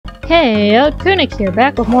Hey, Kunik here,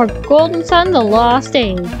 back with more Golden Sun, the Lost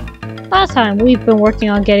Age. Last time, we've been working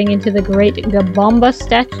on getting into the Great Gabomba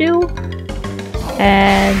statue.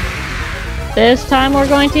 And this time we're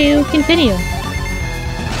going to continue.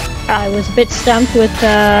 I was a bit stumped with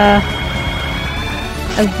a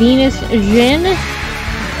Venus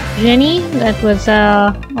Jenny that was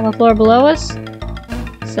on the floor below us.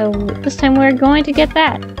 So this time we're going to get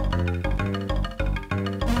that.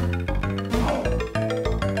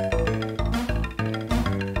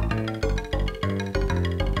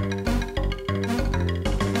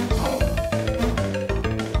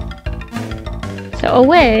 So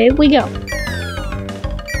away we go.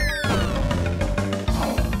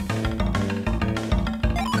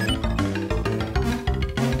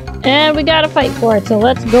 And we gotta fight for it, so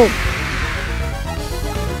let's go.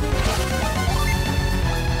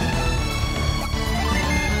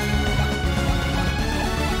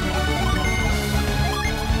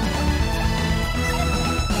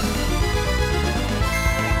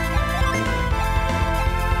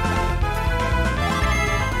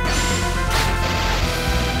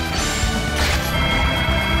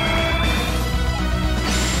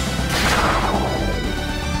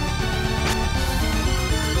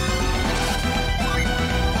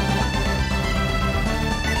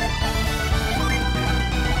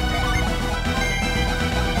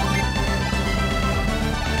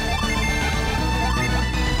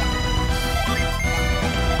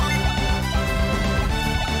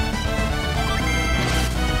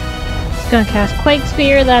 Gonna cast Quake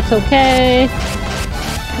Spear, that's okay.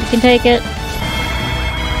 You can take it.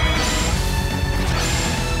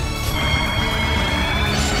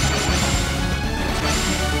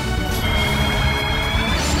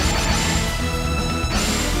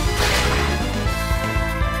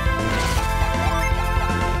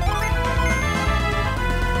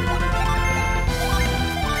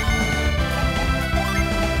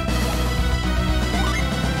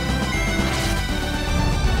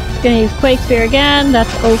 Gonna use Quake Spear again,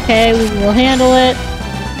 that's okay, we will handle it.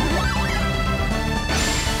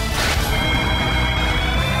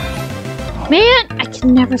 Man, I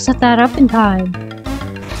can never set that up in time.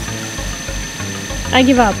 I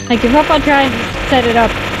give up. I give up on trying to set it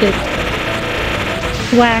up to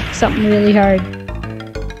whack something really hard.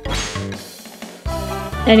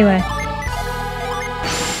 Anyway.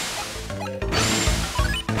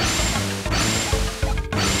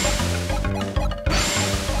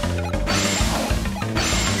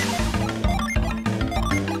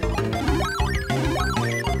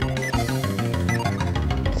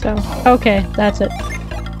 So, okay, that's it.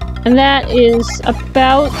 And that is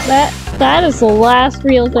about that. That is the last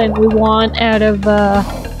real thing we want out of the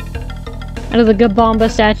Gabomba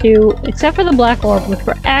statue, except for the black orb, which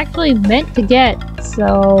we're actually meant to get.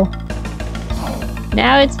 So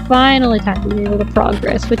now it's finally time to be able to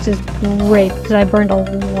progress, which is great because I burned a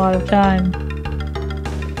lot of time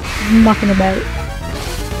mucking about.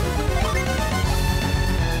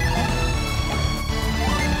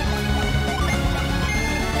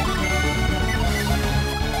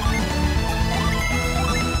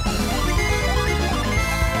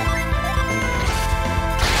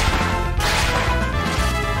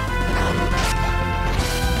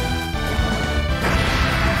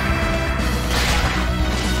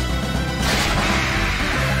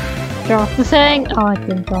 Drop the thing. Oh, I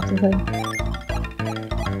didn't drop the thing.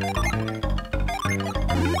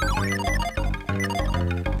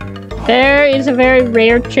 There is a very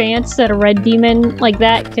rare chance that a red demon like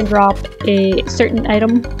that can drop a certain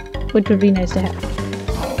item, which would be nice to have.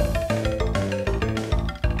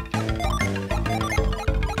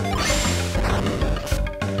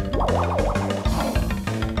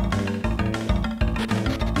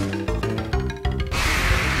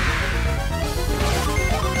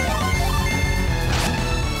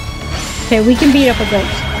 Okay, we can beat up a ghost.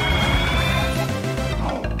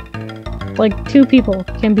 Like, 2 people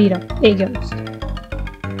can beat up a ghost.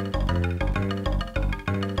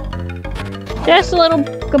 Just a little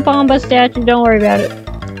Gabomba statue, don't worry about it.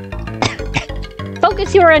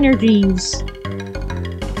 Focus your energies.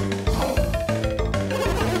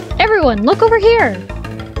 Everyone, look over here!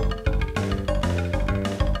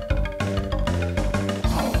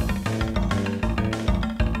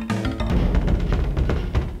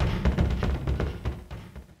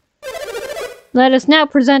 Let us now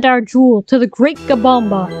present our jewel to the Great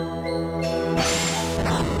Gabomba.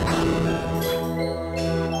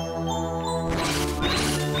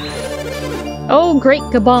 Oh, Great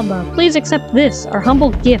Gabomba, please accept this, our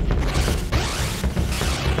humble gift.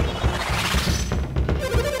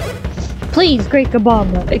 Please, Great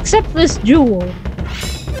Gabomba, accept this jewel.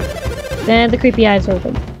 Then the creepy eyes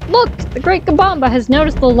open. Look! The Great Gabomba has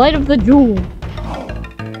noticed the light of the jewel.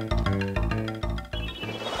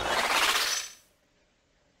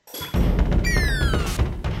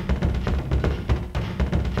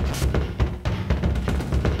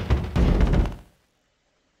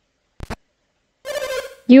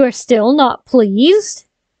 You are still not pleased?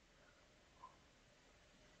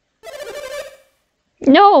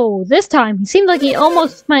 No, this time he seemed like he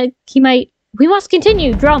might. We must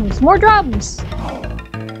continue. Drums, more drums.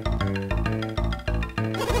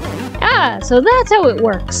 Ah, so that's how it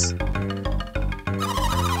works.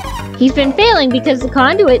 He's been failing because the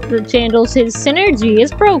conduit that channels his synergy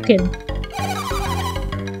is broken.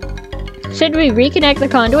 Should we reconnect the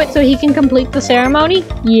conduit so he can complete the ceremony?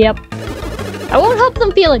 Yep. I won't help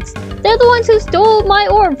them, Felix. They're the ones who stole my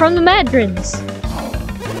orb from the Madrins.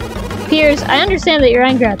 Piers, I understand that you're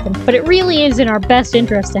angry at them, but it really is in our best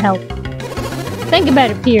interest to help. Think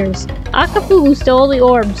about it, Piers. Akafubu stole the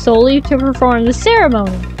orb solely to perform the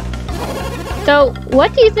ceremony. So,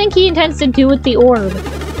 what do you think he intends to do with the orb?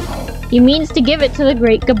 He means to give it to the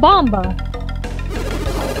Great Gabomba.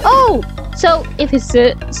 Oh! So, if his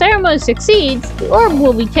ceremony succeeds, the orb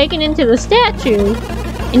will be taken into the statue,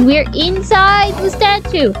 and we're inside the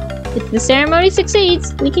statue. If the ceremony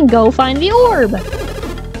succeeds, we can go find the orb.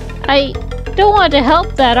 I don't want to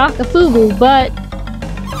help that Akafubu, but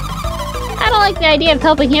I don't like the idea of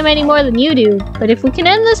helping him any more than you do. But if we can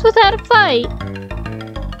end this without a fight...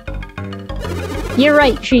 You're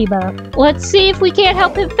right, Sheba. Let's see if we can't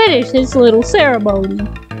help him finish his little ceremony.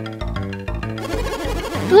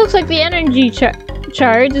 It looks like the energy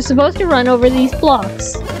charge is supposed to run over these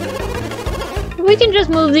blocks. If we can just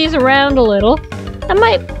move these around a little, that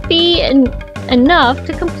might be enough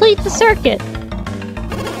to complete the circuit.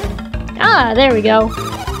 Ah, there we go.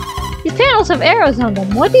 These panels have arrows on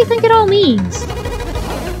them. What do you think it all means?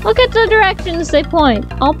 Look at the directions they point.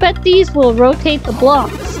 I'll bet these will rotate the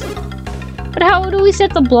blocks. But how do we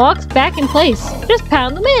set the blocks back in place? Just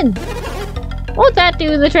pound them in. Won't that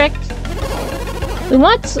do the trick?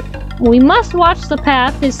 We must watch the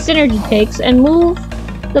path his synergy takes and move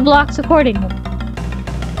the blocks accordingly.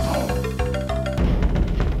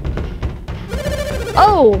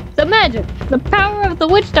 Oh, the magic! The power of the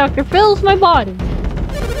witch doctor fills my body.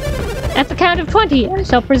 At the count of 20, I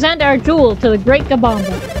shall present our jewel to the Great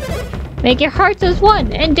Gabomba. Make your hearts as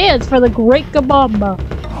one and dance for the Great Gabomba.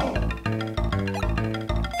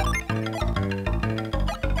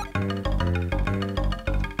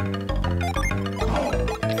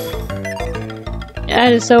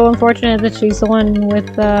 That is so unfortunate that she's the one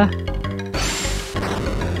with the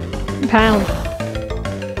pound.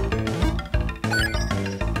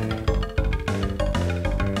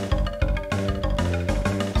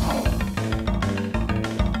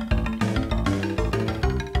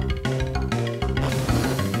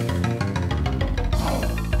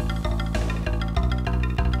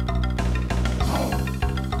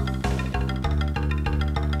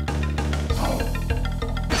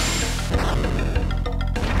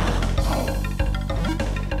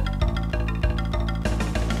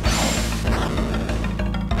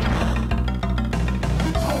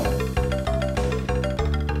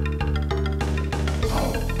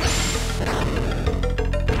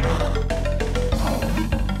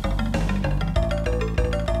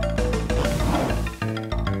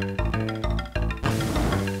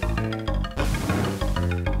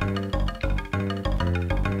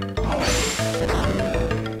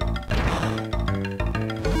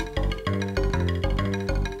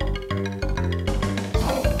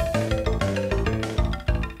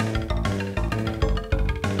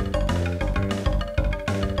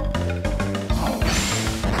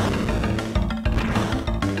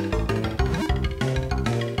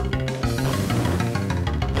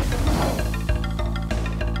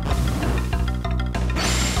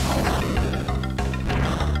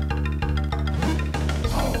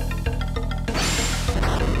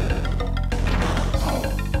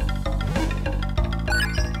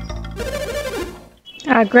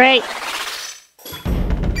 Ah, great.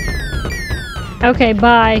 Okay,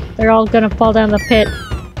 bye. They're all gonna fall down the pit.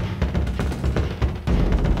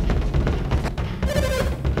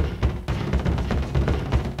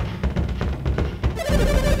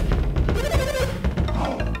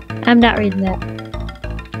 I'm not reading that.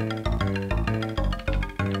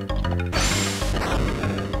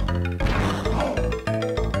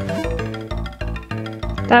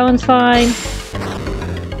 That one's fine.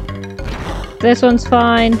 This one's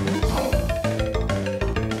fine.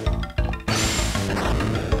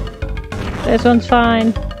 This one's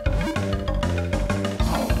fine.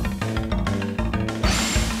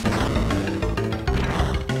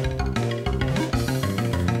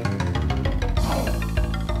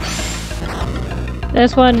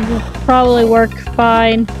 This one will probably work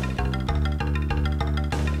fine.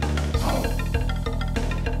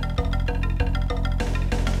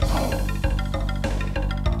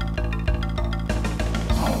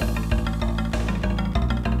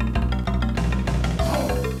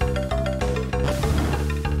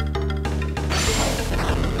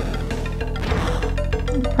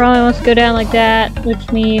 Probably wants to go down like that,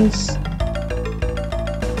 which means...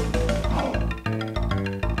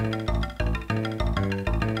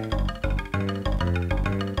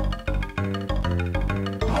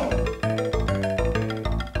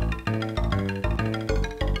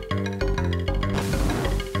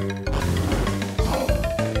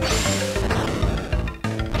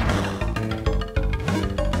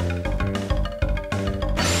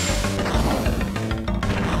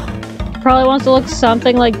 Probably wants to look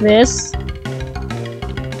something like this.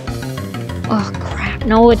 Oh crap,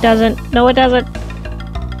 no it doesn't. No it doesn't.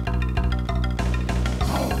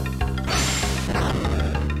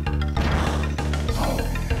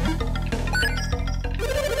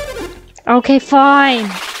 Okay, fine.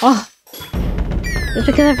 Oh, just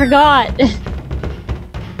because I forgot.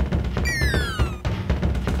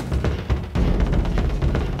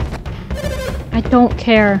 I don't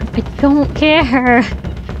care. I don't care.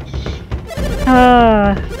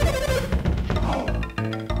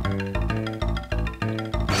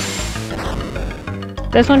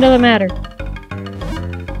 This one doesn't matter.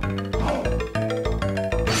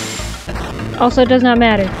 Also does not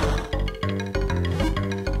matter.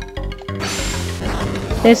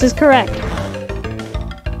 This is correct.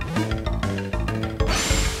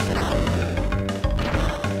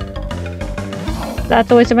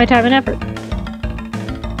 That's a waste of my time and effort.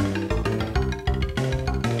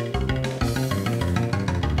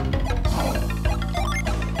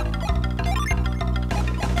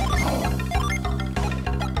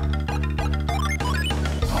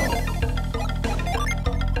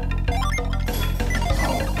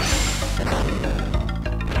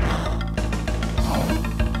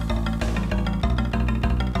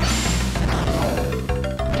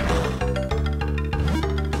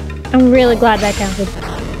 I'm really glad that counted.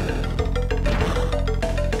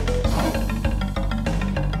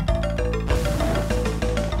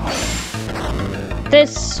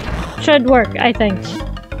 This should work, I think.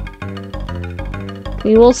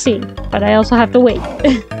 We will see, but I also have to wait.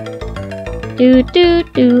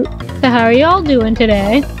 So how are y'all doing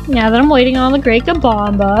today? Now that I'm waiting on the Great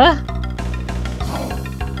Gabomba.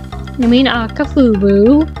 I mean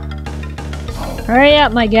Akafubu. Hurry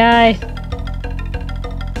up, my guy.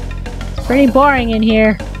 Pretty boring in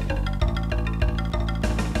here.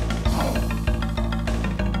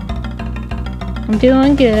 I'm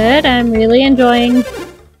doing good. I'm really enjoying...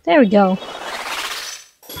 There we go.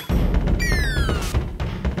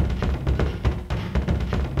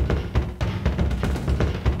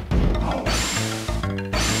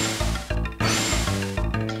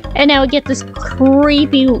 And now we get this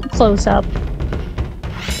creepy close-up.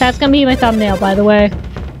 That's gonna be my thumbnail, by the way.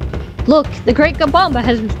 Look, the Great Gabomba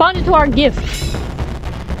has responded to our gift.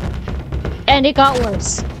 And it got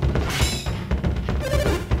worse.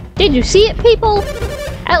 Did you see it, people?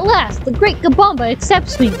 At last, the Great Gabomba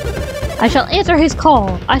accepts me. I shall answer his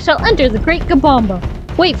call. I shall enter the Great Gabomba.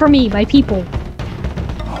 Wait for me, my people.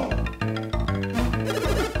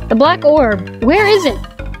 The black orb. Where is it?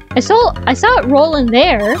 I saw it roll in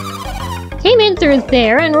there. Came in through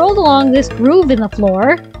there and rolled along this groove in the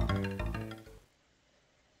floor.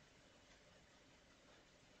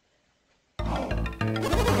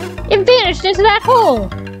 It vanished into that hole!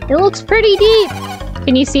 It looks pretty deep!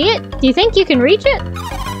 Can you see it? Do you think you can reach it?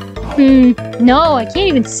 No, I can't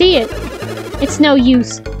even see it. It's no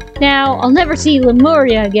use. Now, I'll never see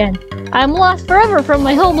Lemuria again. I'm lost forever from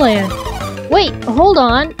my homeland. Wait, hold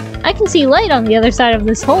on. I can see light on the other side of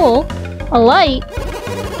this hole. A light?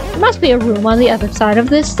 There must be a room on the other side of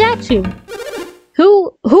this statue.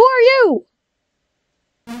 Who are you?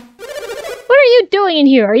 What are you doing in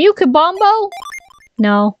here? Are you Gabombo?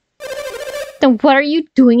 No. Then what are you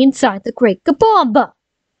doing inside the Great Gabomba?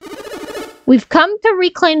 We've come to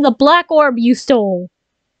reclaim the black orb you stole.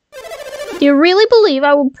 Do you really believe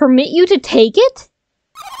I would permit you to take it?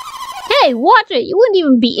 Hey, watch it! You wouldn't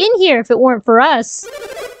even be in here if it weren't for us.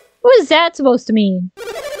 What is that supposed to mean?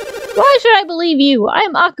 Why should I believe you? I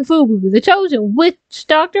am Akafubu, the chosen witch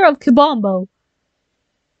doctor of Gabombo.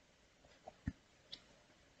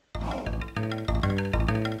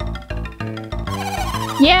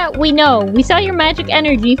 Yeah, we know. We saw your magic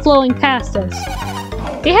energy flowing past us.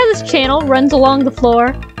 Do you have this channel runs along the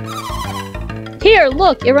floor? Here,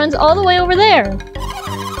 look, it runs all the way over there.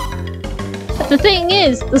 the thing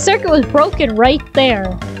is, the circuit was broken right there.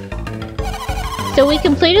 So we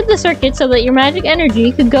completed the circuit so that your magic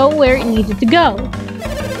energy could go where it needed to go.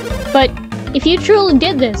 But if you truly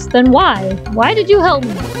did this, then why? Why did you help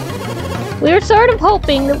me? We were sort of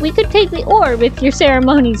hoping that we could take the orb if your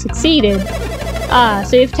ceremony succeeded. Ah,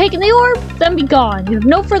 so you've taken the orb? Then be gone. You have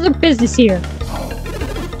no further business here.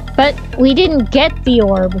 But we didn't get the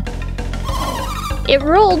orb. It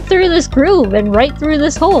rolled through this groove and right through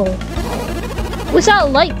this hole. We saw a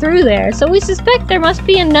light through there, so we suspect there must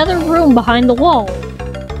be another room behind the wall.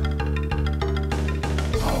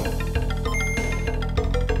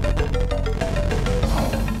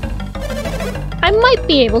 I might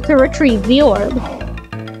be able to retrieve the orb.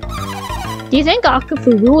 Do you think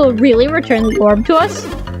Akafubu will really return the orb to us?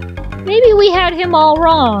 Maybe we had him all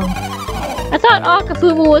wrong. I thought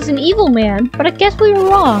Akafubu was an evil man, but I guess we were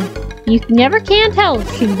wrong. You never can tell,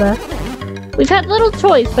 Shiba. We've had little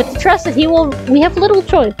choice but to trust that he will- We have little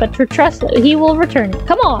choice but to trust that he will return it.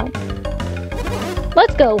 Come on!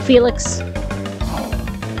 Let's go, Felix.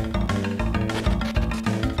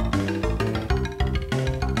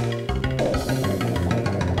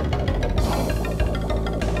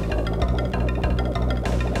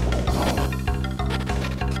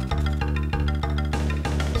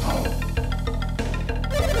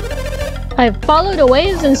 I have followed away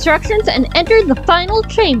his instructions and entered the final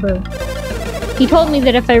chamber. He told me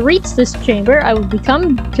that if I reached this chamber, I would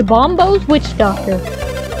become Gabomba's witch doctor.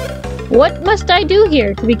 What must I do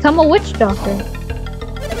here to become a witch doctor?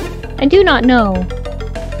 I do not know.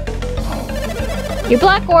 Your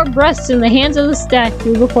black orb rests in the hands of the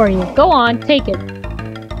statue before you. Go on, take it.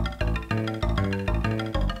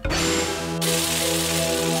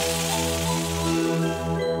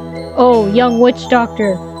 Oh, young witch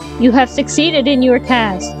doctor. You have succeeded in your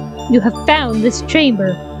task. You have found this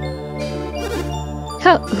chamber.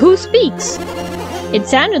 Who speaks? It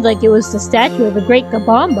sounded like it was the statue of the Great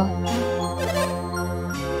Gabomba.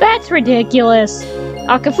 That's ridiculous!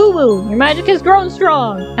 Akafubu, your magic has grown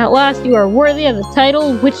strong. At last you are worthy of the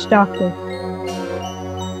title Witch Doctor.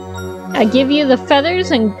 I give you the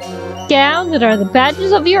feathers and gown that are the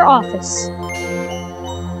badges of your office.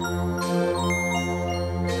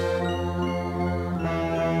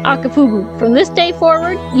 Akafubu, from this day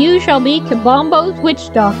forward, you shall be Gabomba's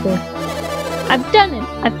Witch Doctor. I've done it!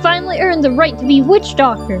 I've finally earned the right to be Witch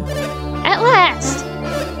Doctor! At last!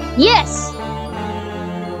 Yes!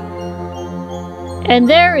 And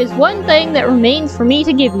there is one thing that remains for me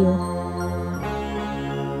to give you.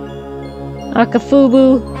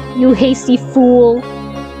 Akafubu, you hasty fool.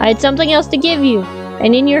 I had something else to give you,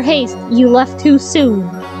 and in your haste, you left too soon.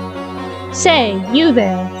 Say, you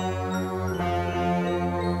there.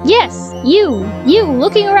 Yes, you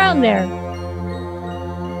looking around there.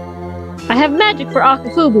 I have magic for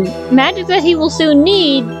Akafubu, magic that he will soon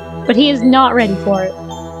need, but he is not ready for it.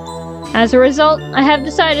 As a result, I have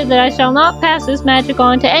decided that I shall not pass this magic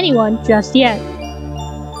on to anyone just yet.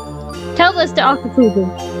 Tell this to Akafubu.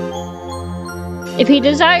 If he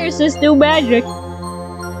desires this new magic,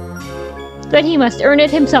 then he must earn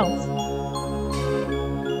it himself.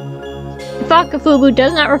 If Akafubu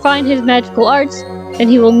does not refine his magical arts, then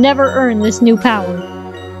he will never earn this new power.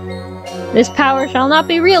 This power shall not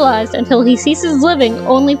be realized until he ceases living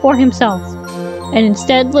only for himself, and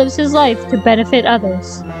instead lives his life to benefit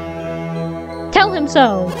others. Tell him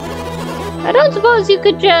so. I don't suppose you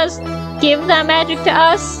could just give that magic to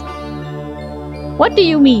us? What do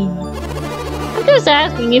you mean? I'm just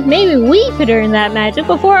asking if maybe we could earn that magic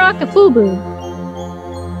before Akafubu.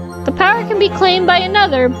 The power can be claimed by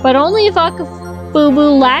another, but only if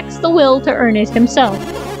Akafubu lacks the will to earn it himself.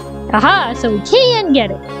 Aha, so we can get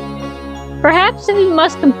it. Perhaps if he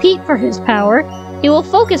must compete for his power, he will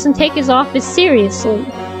focus and take his office seriously.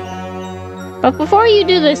 But before you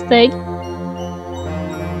do this thing,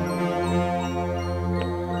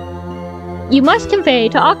 you must convey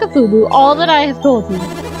to Akafubu all that I have told you.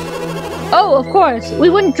 Oh, of course, we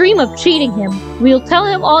wouldn't dream of cheating him. We'll tell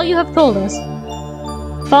him all you have told us.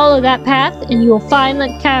 Follow that path, and you will find the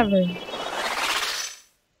cavern.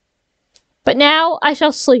 But now I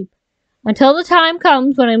shall sleep, until the time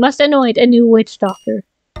comes when I must anoint a new witch doctor.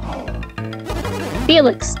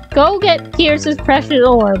 Felix, go get Piers's precious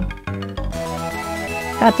orb.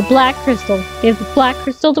 Got the black crystal. Give the black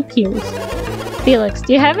crystal to Piers. Felix,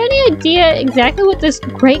 do you have any idea exactly what this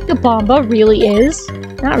Great Gabomba really is?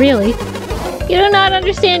 Not really. You do not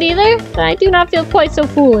understand either? Then I do not feel quite so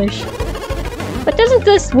foolish. But doesn't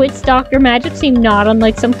this witch doctor magic seem not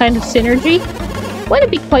unlike some kind of synergy?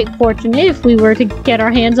 Wouldn't it be quite fortunate if we were to get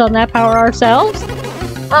our hands on that power ourselves?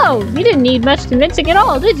 Oh, you didn't need much convincing at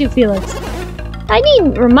all, did you, Felix? I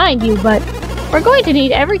needn't remind you, but We're going to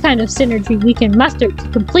need every kind of synergy we can muster to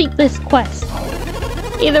complete this quest.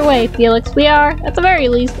 Either way, Felix, we are, at the very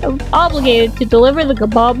least, obligated to deliver the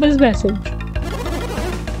Gabomba's message.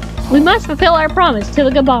 We must fulfill our promise to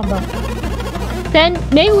the Gabomba. Then,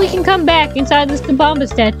 maybe we can come back inside this Gabomba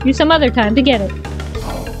statue some other time to get it.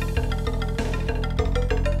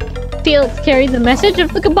 Felix carried the message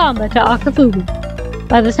of the Gabomba to Akafubu.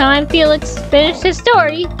 By the time Felix finished his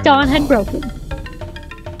story, dawn had broken.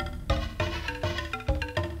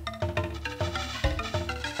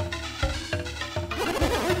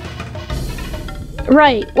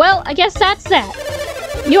 Right, well, I guess that's that.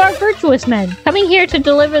 You are virtuous men, coming here to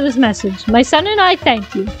deliver this message. My son and I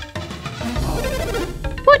thank you.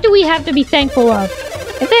 What do we have to be thankful of?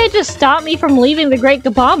 If they had just stopped me from leaving the Great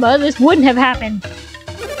Gabomba, this wouldn't have happened.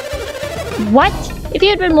 What? If you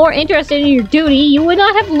had been more interested in your duty, you would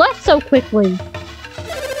not have left so quickly.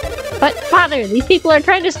 But, Father, these people are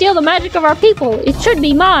trying to steal the magic of our people. It should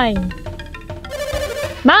be mine.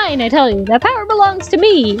 Mine, I tell you. That power belongs to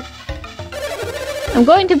me. I'm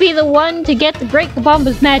going to be the one to get the Great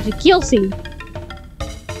Gabomba's magic. You'll see.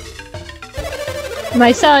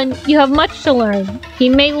 My son, you have much to learn. He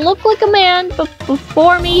may look like a man, but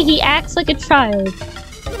before me, he acts like a child.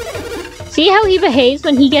 See how he behaves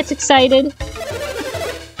when he gets excited?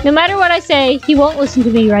 No matter what I say, he won't listen to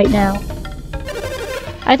me right now.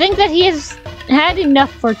 I think that he has had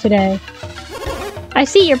enough for today. I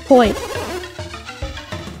see your point.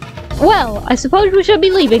 Well, I suppose we should be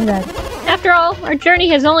leaving then. After all, our journey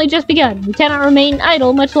has only just begun. We cannot remain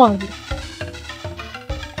idle much longer.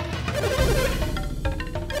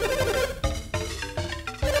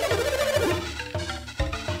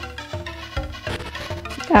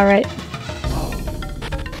 Alright.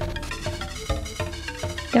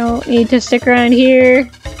 Don't need to stick around here.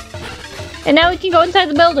 And now we can go inside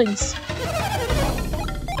the buildings.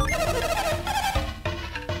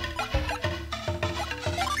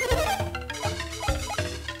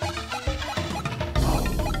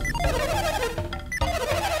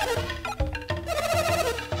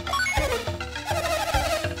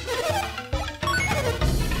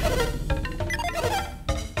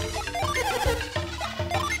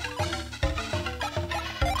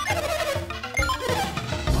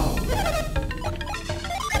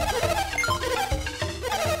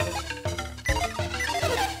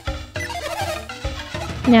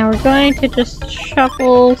 Now we're going to just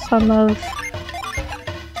shuffle some of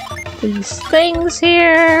these things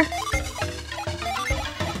here.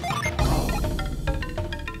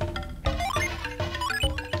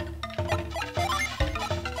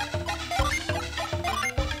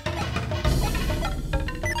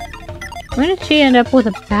 Where did she end up with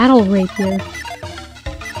a battle rapier?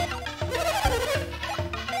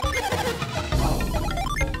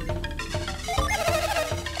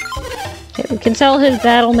 We can sell his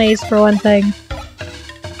battle mace for one thing.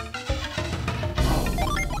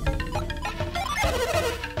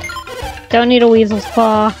 Don't need a weasel's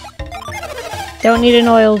paw. Don't need an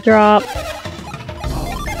oil drop.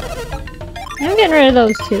 I'm getting rid of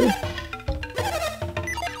those two.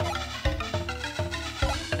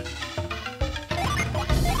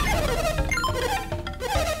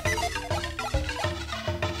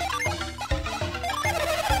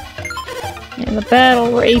 And the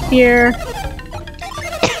battle rapier.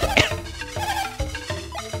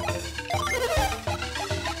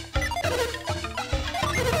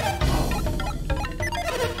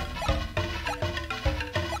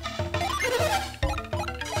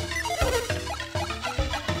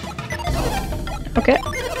 Okay.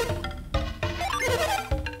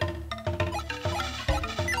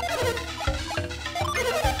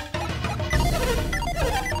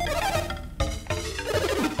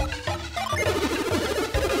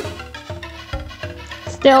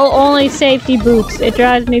 Still only safety boots. It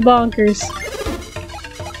drives me bonkers.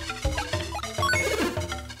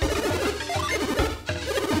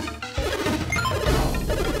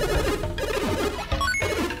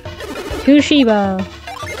 Tushiba.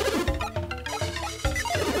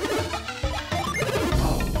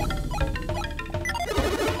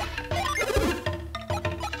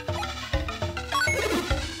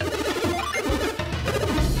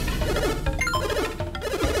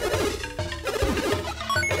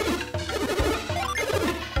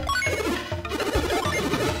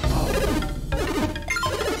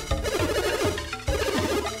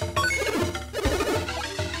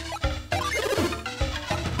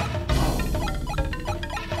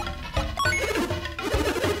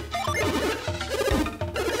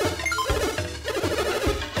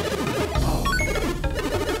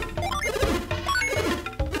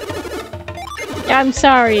 I'm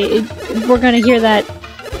sorry, we're gonna hear that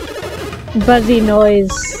buzzy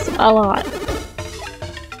noise a lot.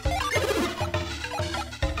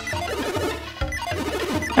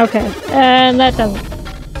 Okay, and that doesn't.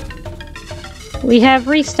 We have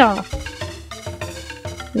restocked.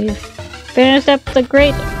 We've finished up the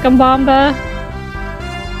Great Gabomba.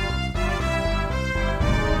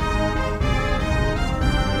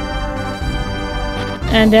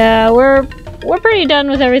 And we're pretty done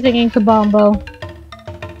with everything in Kabombo.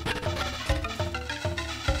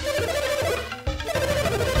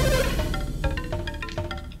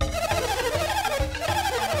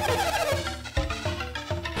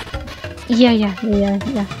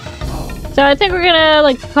 Yeah. So I think we're gonna,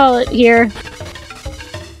 like, call it here.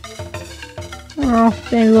 Oh,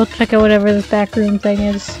 maybe we'll check out whatever this back room thing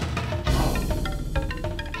is.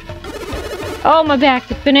 Oh, my back!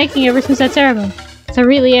 It's been aching ever since that ceremony. So I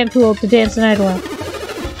really am too old to dance the night away.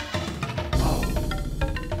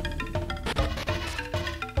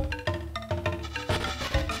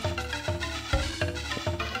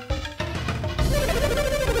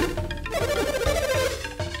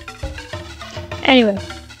 Anyway,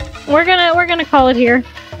 we're gonna call it here.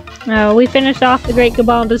 We finished off the Great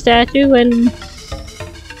Gabomba statue and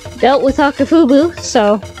dealt with Akafubu,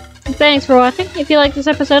 so thanks for watching. If you like this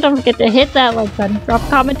episode, don't forget to hit that like button, drop a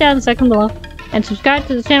comment down in the section below, and subscribe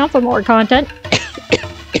to the channel for more content.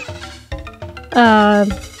 I'll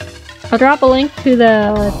drop a link to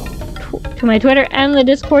my Twitter and the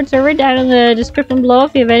Discord server down in the description below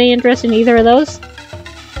if you have any interest in either of those.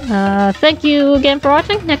 Thank you again for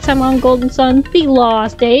watching. Next time on Golden Sun, The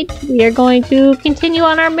Lost Age, we are going to continue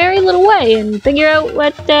on our merry little way and figure out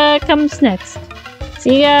what comes next.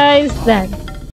 See you guys then.